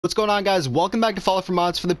What's going on, guys? Welcome back to Fallout for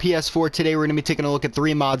Mods for the PS4. Today we're going to be taking a look at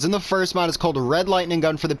 3 mods, and the first mod is called Red Lightning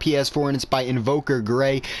Gun for the PS4, and it's by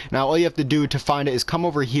InvokerGray. Now all you have to do to find it is come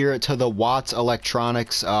over here to the Watts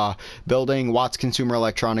Electronics building, Watts Consumer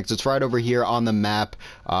Electronics. It's right over here on the map.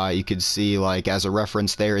 You could see, like, as a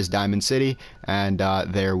reference, there is Diamond City, and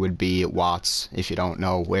there would be Watts if you don't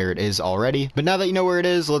know where it is already. But now that you know where it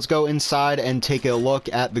is, let's go inside and take a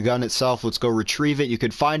look at the gun itself. Let's go retrieve it. You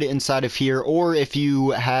could find it inside of here, or if you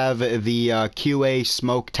have the QA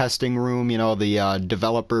smoke testing room, you know, the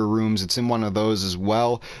developer rooms, it's in one of those as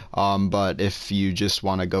well. But if you just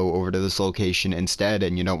want to go over to this location instead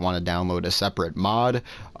and you don't want to download a separate mod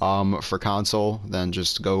for console, then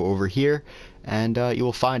just go over here and you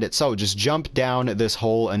will find it. So just jump down this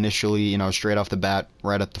hole initially, you know, straight off the bat,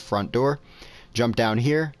 right at the front door. Jump down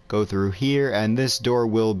here, go through here, and this door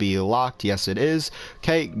will be locked. Yes, it is.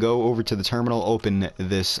 Okay, go over to the terminal, open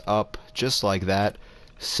this up just like that.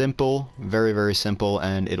 Simple, very, very simple,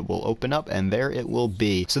 and it will open up, and there it will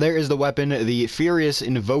be. So there is the weapon, the Furious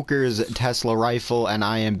Invoker's Tesla rifle, and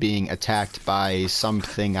I am being attacked by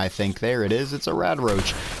something, I think. There it is. It's a rad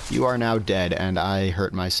roach. You are now dead, and I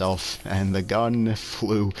hurt myself, and the gun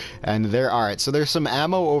flew, and there. Alright, so there's some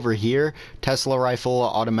ammo over here. Tesla rifle,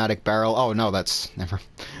 automatic barrel. Oh, no, that's never.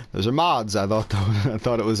 Those are mods. I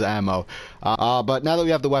thought it was ammo. But now that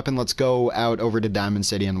we have the weapon, let's go out over to Diamond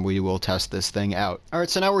City, and we will test this thing out.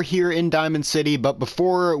 Alright, so now we're here in Diamond City, but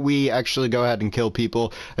before we actually go ahead and kill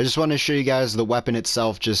people, I just want to show you guys the weapon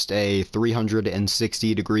itself, just a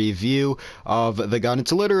 360-degree view of the gun.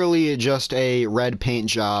 It's literally just a red paint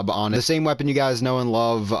job on it. The same weapon you guys know and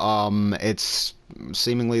love. It's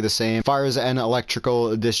seemingly the same. Fires an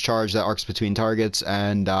electrical discharge that arcs between targets,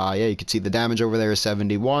 and yeah, you can see the damage over there is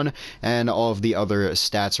 71, and all of the other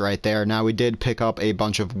stats right there. Now, we did pick up a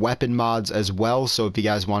bunch of weapon mods as well, so if you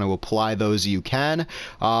guys want to apply those, you can,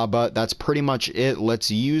 but that's pretty much it.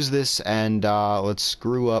 Let's use this, and let's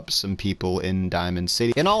screw up some people in Diamond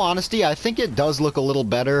City. In all honesty, I think it does look a little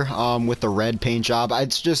better with the red paint job.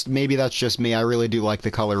 It's just, maybe that's just me. I really do like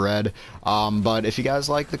the color red, but if you guys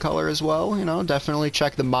like the color as well, you know, definitely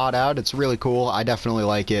check the mod out. It's really cool. I definitely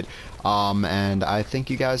like it. And I think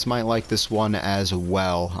you guys might like this one as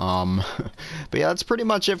well. But yeah, that's pretty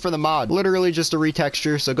much it for the mod. Literally just a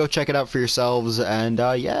retexture, so go check it out for yourselves. And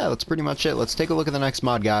yeah, that's pretty much it. Let's take a look at the next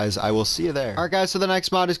mod, guys. I will see you there. Alright, guys, so the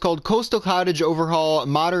next mod is called Coastal Cottage Overhaul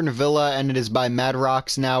Modern Villa, and it is by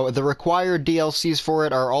madrox. Now, the required DLCs for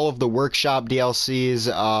it are all of the workshop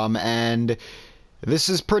DLCs, and this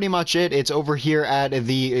is pretty much it. It's over here at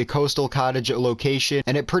the Coastal Cottage location,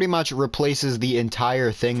 and it pretty much replaces the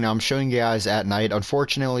entire thing. Now, I'm showing you guys at night.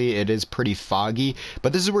 Unfortunately, it is pretty foggy,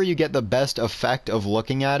 but this is where you get the best effect of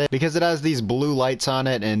looking at it, because it has these blue lights on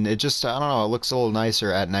it, and it just, I don't know, it looks a little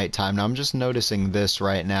nicer at nighttime. Now, I'm just noticing this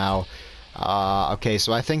right now. Okay,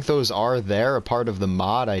 so I think those are there, a part of the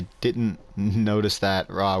mod. I didn't notice that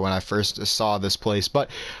when I first saw this place, but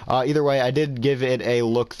either way, I did give it a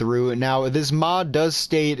look through. Now, this mod does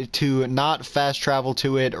state to not fast travel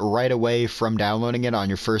to it right away from downloading it on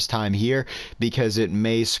your first time here, because it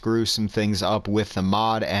may screw some things up with the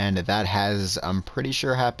mod, and that has, I'm pretty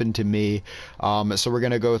sure, happened to me. So we're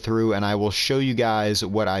gonna go through and I will show you guys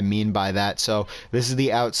what I mean by that. So this is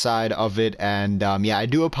the outside of it, and yeah, I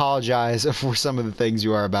do apologize for some of the things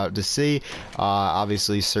you are about to see.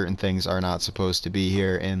 Obviously, certain things are not supposed to be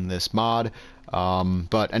here in this mod,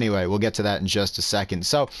 but anyway, we'll get to that in just a second.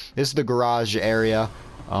 So this is the garage area,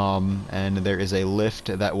 and there is a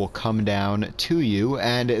lift that will come down to you,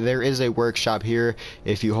 and there is a workshop here.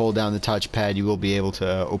 If you hold down the touchpad, you will be able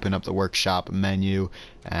to open up the workshop menu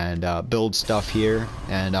and build stuff here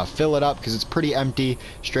and fill it up, because it's pretty empty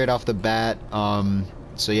straight off the bat.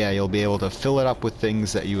 So yeah, you'll be able to fill it up with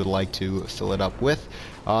things that you would like to fill it up with.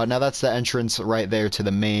 Now that's the entrance right there to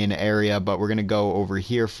the main area, but we're gonna go over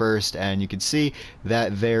here first, and you can see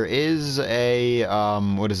that there is a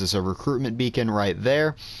what is this, a recruitment beacon right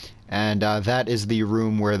there. And that is the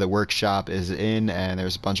room where the workshop is in, and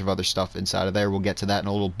there's a bunch of other stuff inside of there. We'll get to that in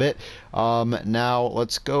a little bit. Now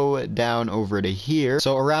let's go down over to here.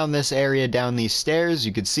 So around this area, down these stairs,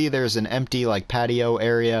 you can see there's an empty, like, patio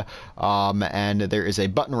area, and there is a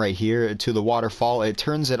button right here to the waterfall. It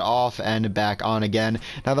turns it off and back on again.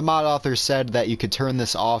 Now, the mod author said that you could turn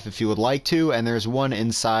this off if you would like to, and there's one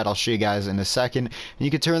inside. I'll show you guys in a second. And you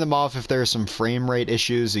could turn them off if there are some frame rate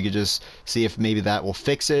issues. You could just see if maybe that will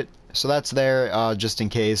fix it. So that's there just in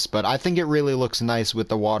case, but I think it really looks nice with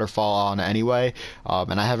the waterfall on anyway,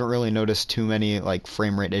 and I haven't really noticed too many like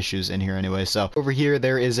frame rate issues in here anyway. So over here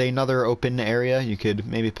there is another open area. You could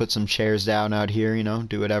maybe put some chairs down out here, you know,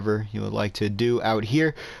 do whatever you would like to do out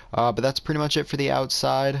here, but that's pretty much it for the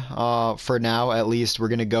outside for now, at least. We're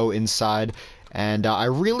gonna go inside. And I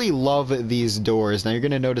really love these doors. Now you're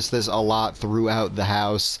going to notice this a lot throughout the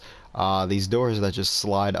house. These doors that just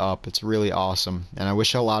slide up. It's really awesome. And I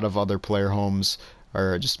wish a lot of other player homes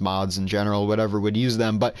or just mods in general, whatever, would use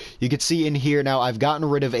them. But you can see in here now, I've gotten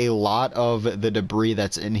rid of a lot of the debris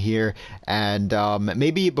that's in here, and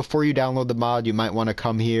maybe before you download the mod, you might want to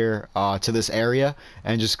come here to this area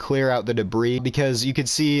and just clear out the debris, because you can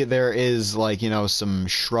see there is, like, you know, some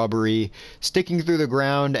shrubbery sticking through the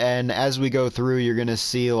ground, and as we go through, you're gonna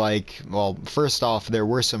see, like, well, first off, there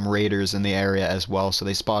were some raiders in the area as well, so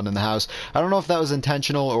they spawned in the house. I don't know if that was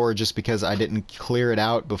intentional or just because I didn't clear it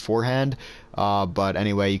out beforehand. But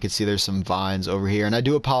anyway, you can see there's some vines over here, and I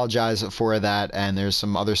do apologize for that, and there's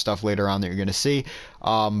some other stuff later on that you're gonna see.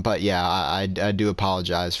 But yeah, I do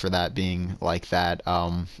apologize for that being like that.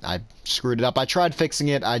 I screwed it up. I tried fixing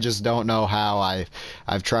it, I just don't know how.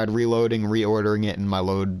 I've tried reloading, reordering it in my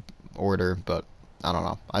load order, but I don't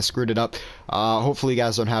know. I screwed it up. Hopefully you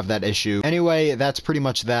guys don't have that issue. Anyway, that's pretty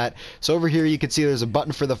much that. So over here you can see there's a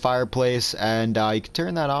button for the fireplace, and you can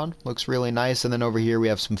turn that on. Looks really nice. And then over here we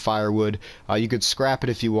have some firewood. You could scrap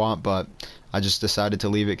it if you want, but I just decided to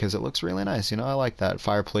leave it because it looks really nice. You know, I like that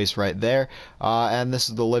fireplace right there. And this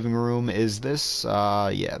is the living room. Is this?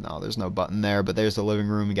 Yeah, no, there's no button there, but there's the living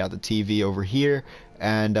room. We got the TV over here,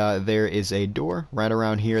 and there is a door right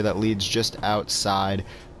around here that leads just outside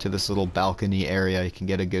to this little balcony area. You can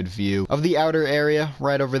get a good view of the outer area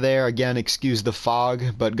right over there. Again, excuse the fog,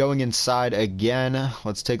 but going inside again,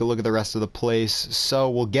 let's take a look at the rest of the place. So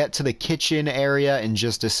we'll get to the kitchen area in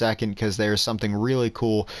just a second, because there's something really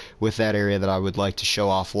cool with that area that I would like to show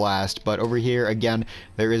off last. But over here again,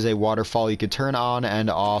 there is a waterfall you could turn on and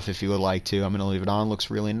off if you would like to. I'm gonna leave it on. Looks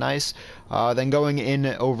really nice. Then going in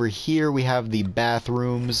over here, we have the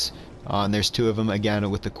bathrooms. And there's two of them again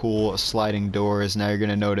with the cool sliding doors. Now you're going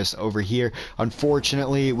to notice over here,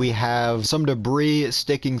 unfortunately, we have some debris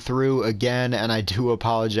sticking through again, and I do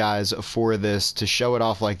apologize for this. To show it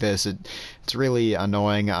off like this, it's really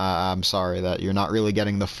annoying. I'm sorry that you're not really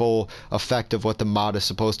getting the full effect of what the mod is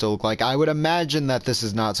supposed to look like. I would imagine that this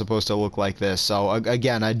is not supposed to look like this. So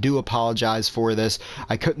again, I do apologize for this.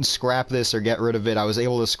 I couldn't scrap this or get rid of it. I was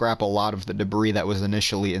able to scrap a lot of the debris that was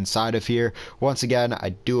initially inside of here. Once again, I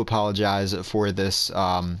do apologize for this,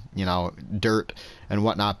 you know, dirt and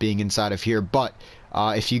whatnot being inside of here. But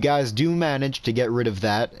if you guys do manage to get rid of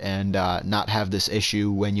that and not have this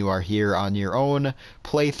issue when you are here on your own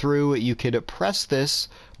playthrough, you could press this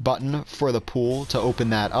button for the pool to open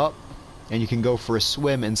that up, and you can go for a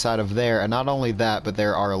swim inside of there. And not only that, but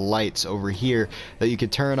there are lights over here that you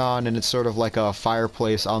could turn on, and it's sort of like a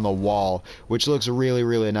fireplace on the wall, which looks really,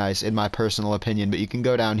 really nice in my personal opinion. But you can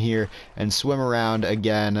go down here and swim around.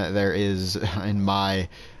 Again, there is, in my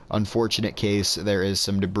unfortunate case, there is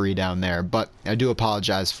some debris down there, but I do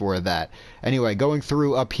apologize for that. Anyway, going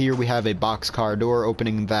through up here, we have a boxcar door.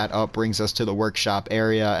 Opening that up brings us to the workshop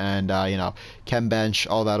area, and you know, chem bench,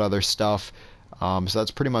 all that other stuff. So that's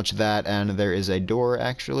pretty much that, and there is a door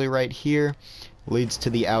actually right here, leads to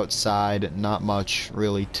the outside. Not much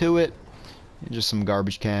really to it, just some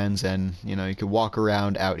garbage cans, and you know, you could walk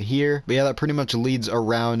around out here. But yeah, that pretty much leads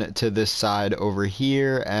around to this side over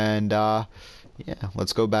here, and yeah,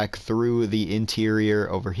 let's go back through the interior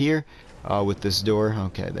over here. With this door.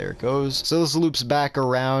 Okay, there it goes. So this loops back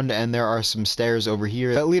around, and there are some stairs over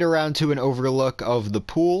here that lead around to an overlook of the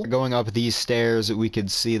pool. Going up these stairs, we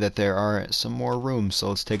could see that there are some more rooms. So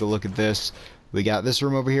let's take a look at this. We got this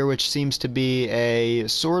room over here, which seems to be a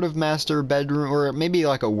sort of master bedroom, or maybe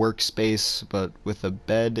like a workspace, but with a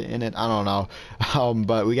bed in it. I don't know.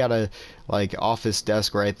 But we got a like office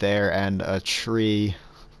desk right there, and a tree.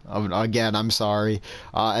 Again, I'm sorry.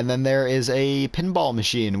 And then there is a pinball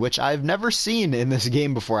machine, which I've never seen in this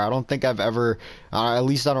game before. I don't think I've ever, at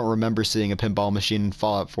least I don't remember seeing a pinball machine in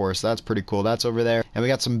Fallout 4, so that's pretty cool. That's over there. And we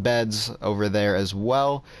got some beds over there as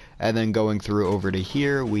well. And then going through over to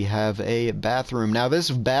here, we have a bathroom. Now,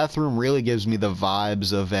 this bathroom really gives me the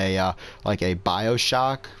vibes of a, like a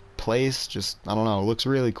BioShock place. Just, I don't know, it looks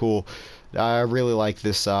really cool. I really like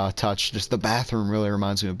this touch. Just the bathroom really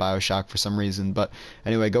reminds me of BioShock for some reason. But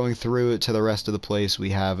anyway, going through to the rest of the place,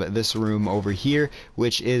 we have this room over here,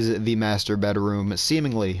 which is the master bedroom,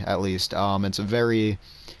 seemingly at least. It's a very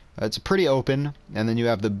It's pretty open, and then you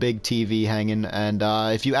have the big TV hanging, and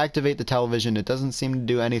if you activate the television, it doesn't seem to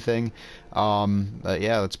do anything. But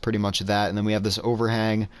yeah, that's pretty much that. And then we have this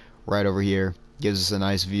overhang right over here. Gives us a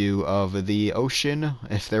nice view of the ocean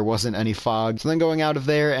if there wasn't any fog. So then going out of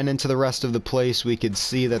there and into the rest of the place, we could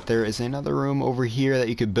see that there is another room over here that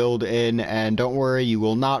you could build in, and don't worry, you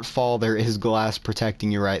will not fall. There is glass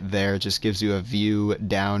protecting you right there. It just gives you a view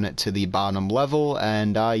down to the bottom level,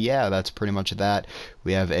 and yeah, that's pretty much that.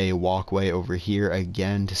 We have a walkway over here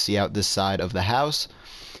again to see out this side of the house.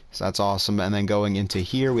 So that's awesome. And then going into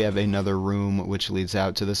here, we have another room which leads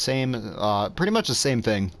out to the same, pretty much the same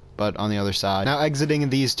thing, but on the other side. Now exiting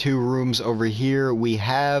these two rooms over here, we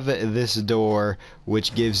have this door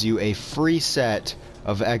which gives you a free set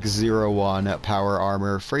of X01 power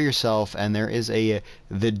armor for yourself, and there is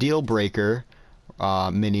the deal breaker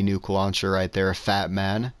mini nuke launcher right there, a Fat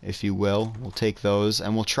Man, if you will. We'll take those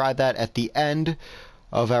and we'll try that at the end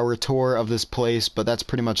of our tour of this place, but that's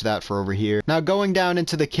pretty much that for over here. Now going down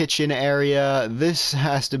into the kitchen area, this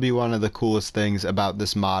has to be one of the coolest things about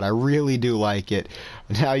this mod. I really do like it.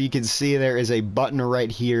 Now you can see there is a button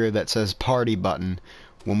right here that says party button.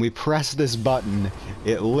 When we press this button,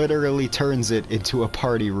 it literally turns it into a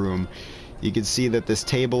party room. You can see that this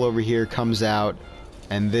table over here comes out,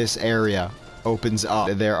 and this area opens up.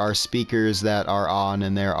 There are speakers that are on,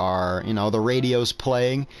 and there are, you know, the radios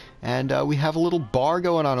playing, and we have a little bar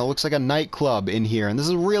going on. It looks like a nightclub in here, and this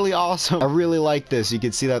is really awesome. I really like this. You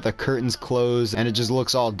can see that the curtains close, and it just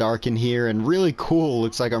looks all dark in here, and really cool.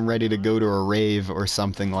 Looks like I'm ready to go to a rave or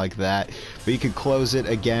something like that. But you could close it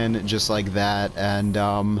again just like that, and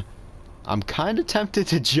I'm kind of tempted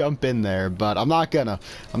to jump in there, but I'm not gonna.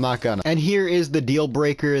 And here is the deal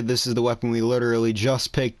breaker. This is the weapon we literally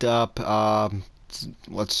just picked up.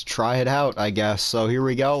 Let's try it out, I guess. So here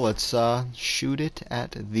we go. Let's shoot it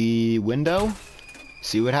at the window.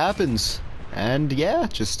 See what happens. And yeah,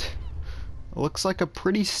 just looks like a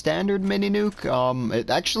pretty standard mini nuke. It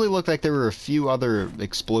actually looked like there were a few other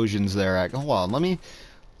explosions there. Hold on,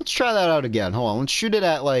 let's try that out again. Hold on, let's shoot it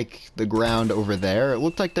at, like, the ground over there. It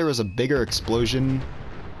looked like there was a bigger explosion.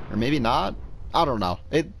 Or maybe not? I don't know.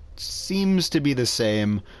 It seems to be the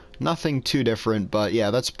same. Nothing too different, but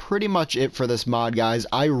yeah, that's pretty much it for this mod, guys.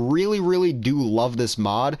 I really do love this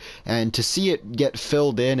mod, and to see it get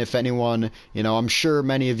filled in, if anyone, you know, I'm sure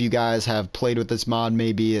many of you guys have played with this mod.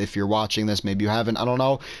 Maybe if you're watching this, maybe you haven't, I don't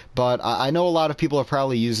know, but I know a lot of people have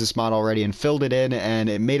probably used this mod already and filled it in, and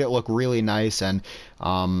it made it look really nice. And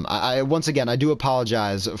once again, I do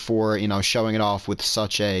apologize for, you know, showing it off with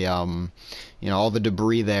such a you know, all the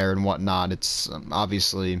debris there and whatnot. It's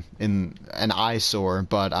obviously in an eyesore,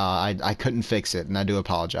 but I couldn't fix it, and I do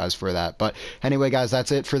apologize for that. But anyway, guys,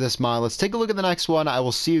 that's it for this mod. Let's take a look at the next one. I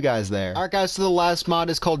will see you guys there. Alright, guys, so the last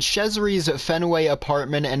mod is called Shezrie's Fenway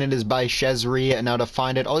Apartment, and it is by Shezrie. And now to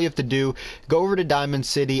find it, all you have to do, go over to Diamond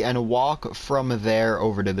City and walk from there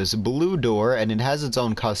over to this blue door, and it has its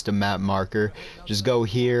own custom map marker. Just go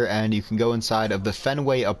here, and you can go inside of the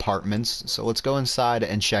Fenway Apartments. So let's go inside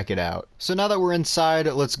and check it out. So now that we're inside,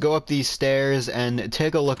 let's go up these stairs and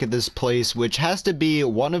take a look at this place, which has to be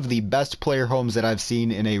one of the best player homes that I've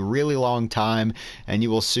seen in a really long time, and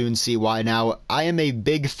you will soon see why. Now, I am a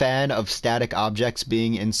big fan of static objects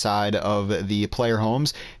being inside of the player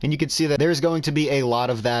homes, and you can see that there's going to be a lot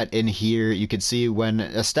of that in here. You can see when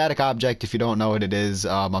a static object, if you don't know what it is,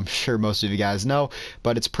 I'm sure most of you guys know,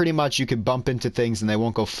 but it's pretty much you can bump into things and they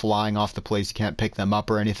won't go flying off the place. You can't pick them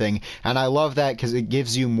up or anything, and I love that because it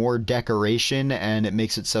gives you more decoration, and it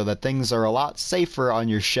makes it so that things are a lot safer on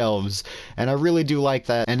your shelves, and I really do like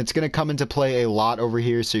that. And it's going to come into play a lot over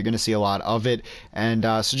here, so you're going to see a lot of it. And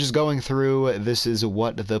so just going through, this is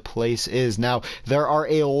what the place is. Now, there are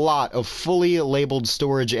a lot of fully labeled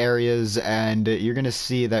storage areas, and you're going to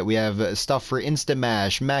see that we have stuff for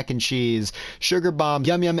Instamash, mac and cheese, sugar bomb,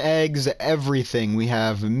 yum yum eggs, everything. We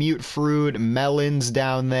have mute fruit, melons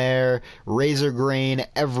down there, razor grain,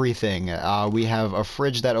 everything. We have a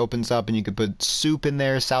fridge that opens up, and you could put soup in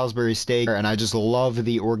there, Salisbury steak, and I just love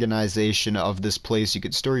the organization of this place. You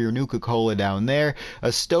could store your Nuka-Cola down there,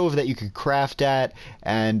 a stove that you could craft at,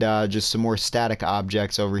 and just some more static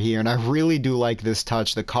objects over here. And I really do like this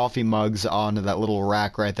touch, the coffee mugs on that little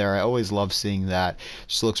rack right there. I always love seeing that.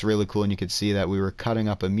 Just looks really cool, and you could see that we were cutting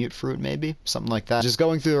up a mute fruit, maybe something like that. Just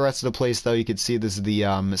going through the rest of the place, though, you could see this is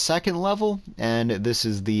the second level, and this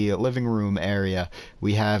is the living room area.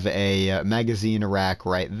 We have a magazine rack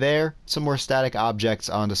right there, some more static objects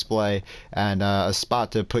on display, and a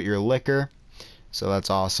spot to put your liquor. So that's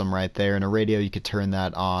awesome right there. And a radio, you could turn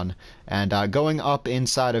that on. And going up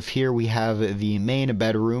inside of here, we have the main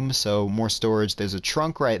bedroom, so more storage. There's a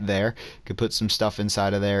trunk right there. Could put some stuff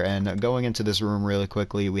inside of there. And going into this room really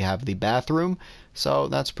quickly, we have the bathroom. So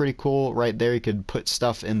that's pretty cool right there. You could put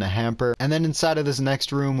stuff in the hamper. And then inside of this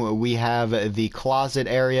next room, we have the closet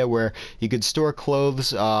area where you could store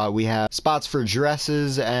clothes. We have spots for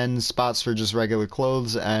dresses and spots for just regular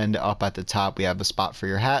clothes. And up at the top, we have a spot for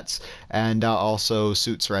your hats and also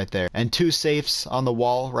suits right there. And 2 safes on the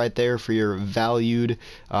wall right there for your valued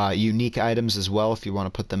unique items as well if you want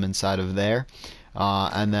to put them inside of there.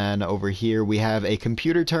 And then over here we have a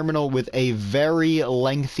computer terminal with a very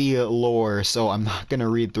lengthy lore, so I'm not going to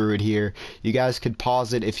read through it here. You guys could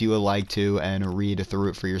pause it if you would like to and read through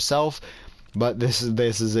it for yourself. But this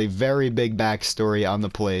is a very big backstory on the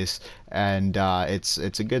place, and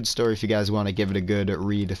it's a good story. If you guys want to give it a good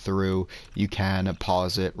read through, you can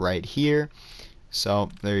pause it right here. So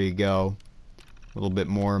there you go. A little bit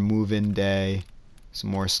more move-in day, some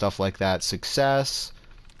more stuff like that. Success.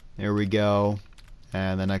 There we go.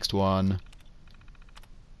 And the next one.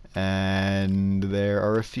 And there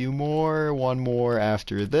are a few more. One more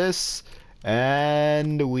after this.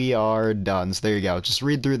 And we are done. So there you go. Just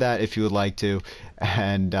read through that if you would like to.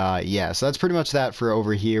 And yeah, so that's pretty much that for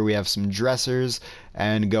over here. We have some dressers.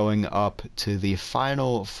 And going up to the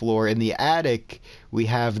final floor in the attic, we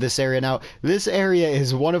have this area. Now, this area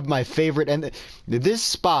is one of my favorite, and this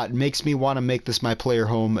spot makes me want to make this my player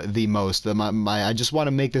home the most. I just want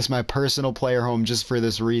to make this my personal player home just for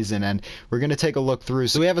this reason, and we're going to take a look through.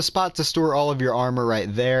 So we have a spot to store all of your armor right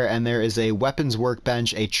there, and there is a weapons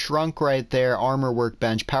workbench, a trunk right there, armor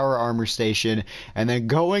workbench, power armor station, and then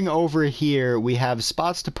going over here, we have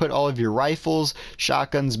spots to put all of your rifles,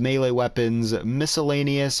 shotguns, melee weapons,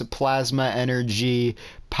 miscellaneous, plasma, energy,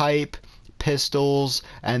 pipe, pistols,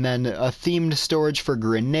 and then a themed storage for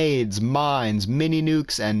grenades, mines, mini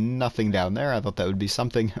nukes, and nothing down there. I thought that would be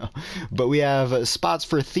something. But we have spots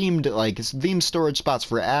for themed storage spots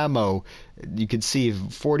for ammo. You can see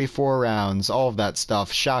 44 rounds, all of that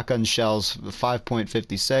stuff. Shotgun shells,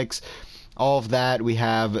 5.56, all of that. We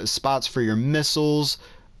have spots for your missiles,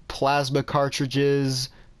 plasma cartridges,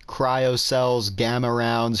 cryo cells, gamma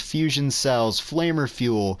rounds, fusion cells, flamer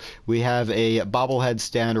fuel. We have a bobblehead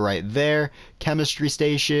stand right there, chemistry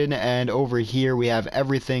station, and over here we have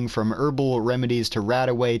everything from herbal remedies to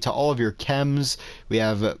Radaway to all of your chems. We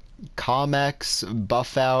have Comex,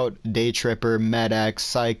 Buff Out, Day Tripper, Med-X,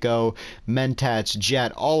 Psycho, Mentats,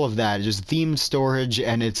 Jet, all of that. Just themed storage,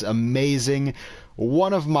 and it's amazing.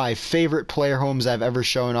 One of my favorite player homes I've ever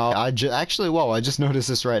shown off. I just noticed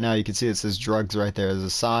this right now. You can see it says drugs right there as a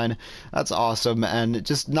sign. That's awesome. And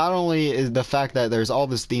just not only is the fact that there's all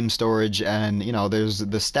this theme storage and, you know, there's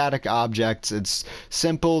the static objects. It's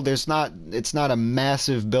simple. It's not a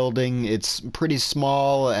massive building. It's pretty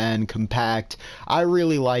small and compact. I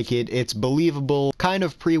really like it. It's believable, kind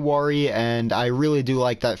of pre-worry, and I really do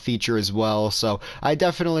like that feature as well. So I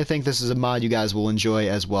definitely think this is a mod you guys will enjoy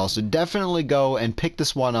as well. So definitely go and pick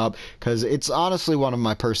this one up, because it's honestly one of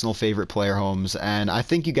my personal favorite player homes, and I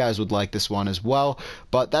think you guys would like this one as well.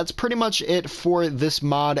 But that's pretty much it for this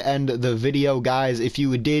mod and the video, guys. If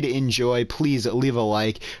you did enjoy, please leave a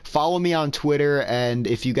like, follow me on Twitter, and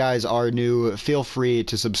if you guys are new, feel free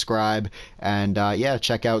to subscribe, and yeah,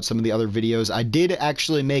 check out some of the other videos. I did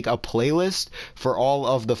actually make a playlist for all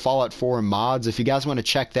of the Fallout 4 mods. If you guys want to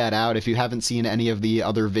check that out, if you haven't seen any of the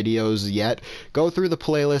other videos yet, go through the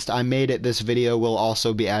playlist. I made it. This video will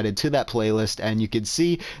also be added to that playlist, and you can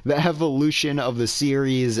see the evolution of the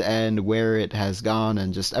series and where it has gone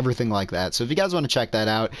and just everything like that. So if you guys want to check that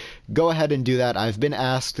out, go ahead and do that. I've been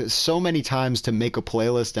asked so many times to make a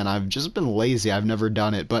playlist, and I've just been lazy. I've never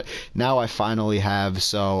done it, but now I finally have.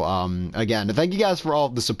 So again, thank you guys for all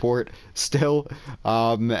of the support still,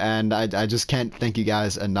 and I just can't thank you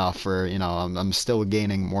guys enough for, you know, I'm still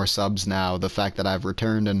gaining more subs now. The fact that I've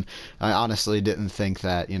returned, and I honestly didn't think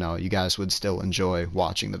that, you know, you guys would still enjoy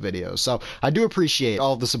watching the videos. So I do appreciate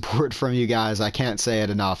all the support from you guys. I can't say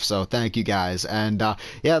it enough. So thank you guys. And yeah,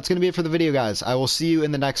 that's gonna be it for the video, guys. I will see you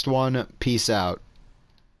in the next one. Peace out.